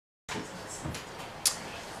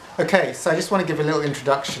Okay, so I just want to give a little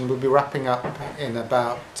introduction. We'll be wrapping up in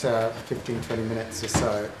about 15-20 minutes or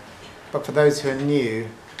so. But for those who are new,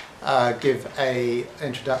 give an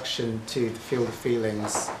introduction to the field of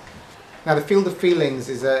feelings. Now, the field of feelings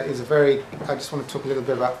is a very. I just want to talk a little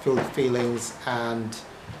bit about field of feelings and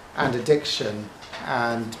addiction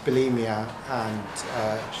and bulimia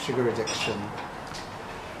and sugar addiction.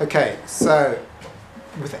 Okay, so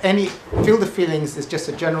with any field of feelings is just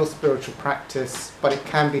a general spiritual practice, but it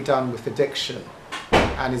can be done with addiction,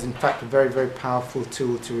 and is in fact a very, very powerful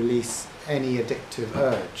tool to release any addictive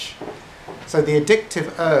urge. So the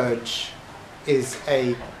addictive urge is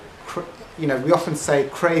we often say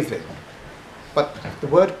craving, but the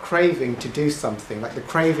word craving to do something, like the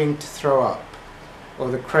craving to throw up, or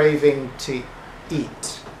the craving to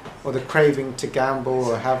eat, or the craving to gamble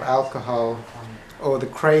or have alcohol, or the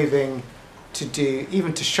craving to do,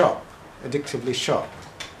 even to shop, addictively shop.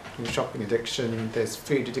 Shopping addiction, there's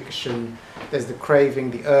food addiction, there's the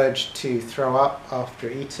craving, the urge to throw up after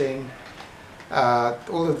eating.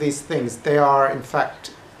 All of these things, they are in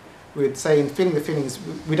fact, we would say in feeling the feelings,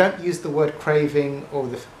 we don't use the word craving, or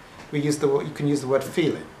you can use the word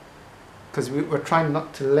feeling, because we're trying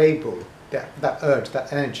not to label that urge,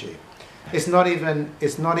 that energy. It's not even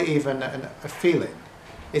a feeling,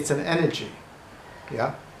 it's an energy,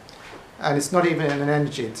 yeah? And it's not even an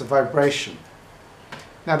energy, it's a vibration.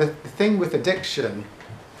 Now the thing with addiction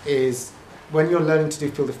is, when you're learning to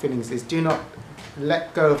do field of feelings, is do not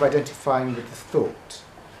let go of identifying with the thought.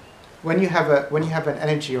 When you have an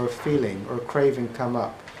energy or a feeling or a craving come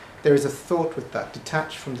up, there is a thought with that,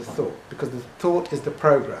 detached from the thought, because the thought is the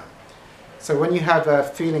program. So when you have a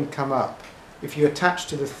feeling come up, if you attach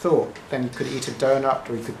to the thought, then you could eat a donut,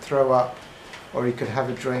 or you could throw up, or you could have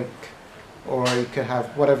a drink, or you could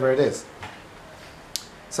have whatever it is.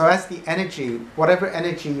 So as the energy, whatever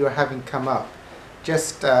energy you're having come up,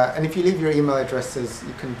 just, and if you leave your email addresses,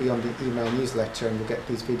 you can be on the email newsletter, and we'll get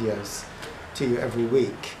these videos to you every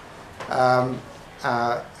week. And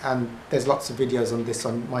there's lots of videos on this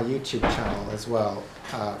on my YouTube channel as well,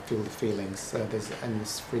 Field of Feelings. There's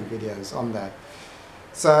endless free videos on there.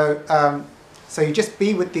 So you just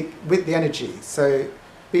be with the energy. So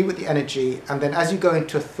be with the energy, and then as you go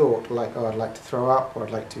into a thought, like, oh, I'd like to throw up, or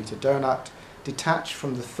I'd like to eat a donut, detach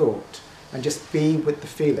from the thought and just be with the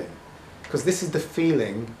feeling, because this is the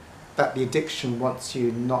feeling that the addiction wants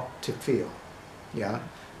you not to feel. Yeah.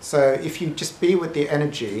 So if you just be with the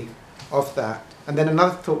energy of that, and then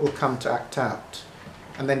another thought will come to act out,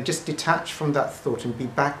 and then just detach from that thought and be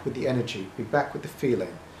back with the energy, be back with the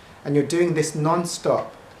feeling. And you're doing this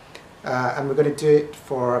non-stop, and we're going to do it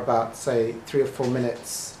for about, say, 3 or 4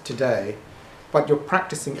 minutes today. But you're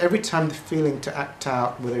practicing every time the feeling to act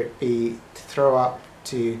out, whether it be to throw up,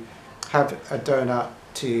 to have a donut,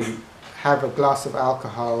 to have a glass of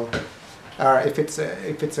alcohol, if it's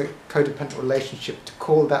a codependent relationship, to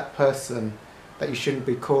call that person that you shouldn't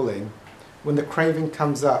be calling. When the craving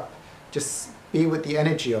comes up, just be with the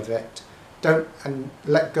energy of it. And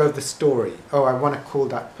let go of the story. Oh, I want to call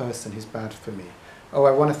that person who's bad for me. Oh,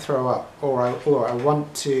 I want to throw up, or I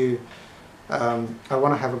want to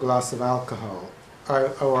have a glass of alcohol,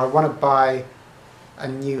 or I want to buy a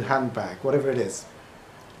new handbag, whatever it is.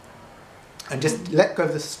 And just let go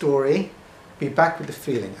of the story, be back with the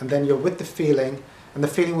feeling, and then you're with the feeling, and the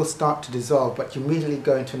feeling will start to dissolve, but you immediately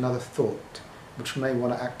go into another thought, which may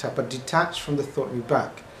want to act up, but detach from the thought and be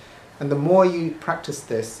back. And the more you practice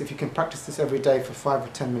this, if you can practice this every day for 5 or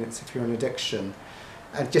 10 minutes if you're in addiction,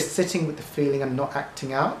 and just sitting with the feeling and not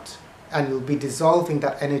acting out, and you'll be dissolving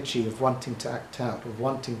that energy of wanting to act out, of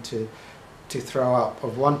wanting to throw up,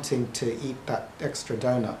 of wanting to eat that extra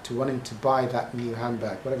donut, to wanting to buy that new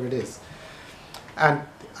handbag, whatever it is. And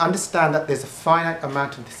understand that there's a finite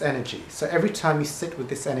amount of this energy. So every time you sit with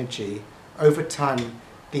this energy, over time,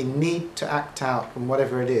 the need to act out on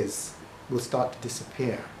whatever it is will start to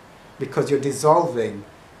disappear, because you're dissolving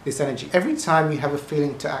this energy. Every time you have a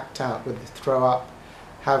feeling to act out, whether throw up,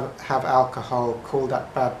 have alcohol, call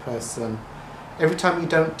that bad person, every time you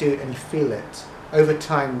don't do it and you feel it, over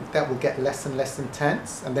time that will get less and less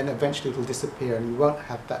intense, and then eventually it will disappear and you won't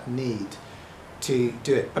have that need to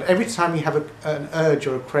do it. But every time you have an urge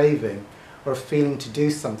or a craving or a feeling to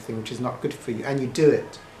do something which is not good for you, and you do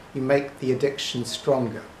it, you make the addiction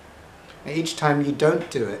stronger. And each time you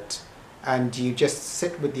don't do it, and you just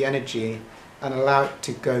sit with the energy and allow it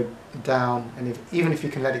to go down, and even if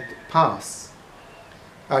you can let it pass.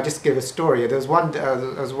 I'll just give a story. There was one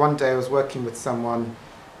day I was working with someone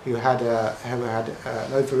who had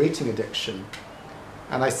an overeating addiction,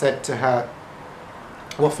 and I said to her,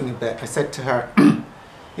 waffling a bit, I said to her,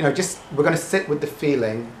 just we're going to sit with the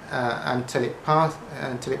feeling until it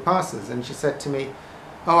passes. And she said to me,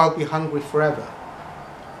 "Oh, I'll be hungry forever.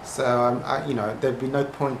 So there'd be no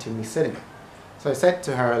point in me sitting." So I said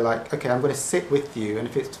to her, like, "Okay, I'm going to sit with you, and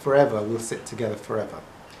if it's forever, we'll sit together forever."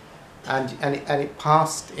 And it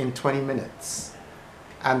passed in 20 minutes.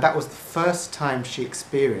 And that was the first time she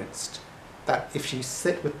experienced that if she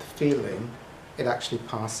sit with the feeling, it actually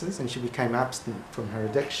passes, and she became abstinent from her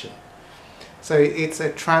addiction. So it's a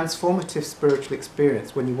transformative spiritual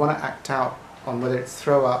experience when you want to act out on whether it's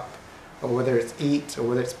throw up, or whether it's eat, or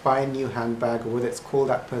whether it's buy a new handbag, or whether it's call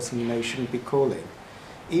that person you know you shouldn't be calling.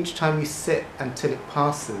 Each time you sit until it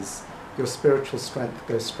passes, your spiritual strength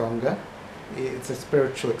goes stronger. It's a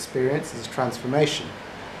spiritual experience, it's a transformation.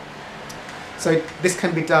 So this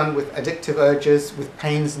can be done with addictive urges, with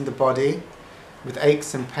pains in the body, with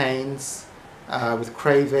aches and pains, with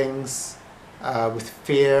cravings, with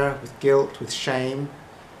fear, with guilt, with shame.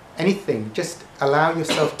 Anything, just allow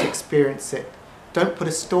yourself to experience it. Don't put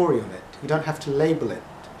a story on it. You don't have to label it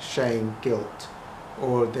shame, guilt,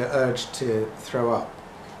 or the urge to throw up.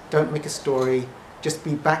 Don't make a story. Just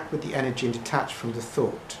be back with the energy and detached from the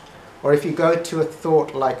thought. Or if you go to a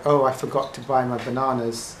thought like, "Oh, I forgot to buy my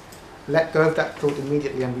bananas," let go of that thought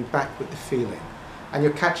immediately and be back with the feeling. And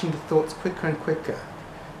you're catching the thoughts quicker and quicker.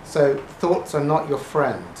 So thoughts are not your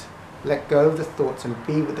friend. Let go of the thoughts and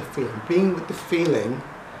be with the feeling. Being with the feeling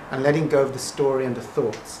and letting go of the story and the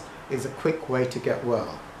thoughts is a quick way to get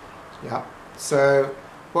well. Yeah. So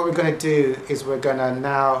what we're going to do is we're going to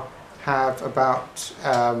now have about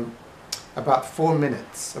 4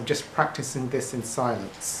 minutes of just practicing this in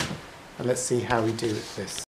silence. And let's see how we do with this.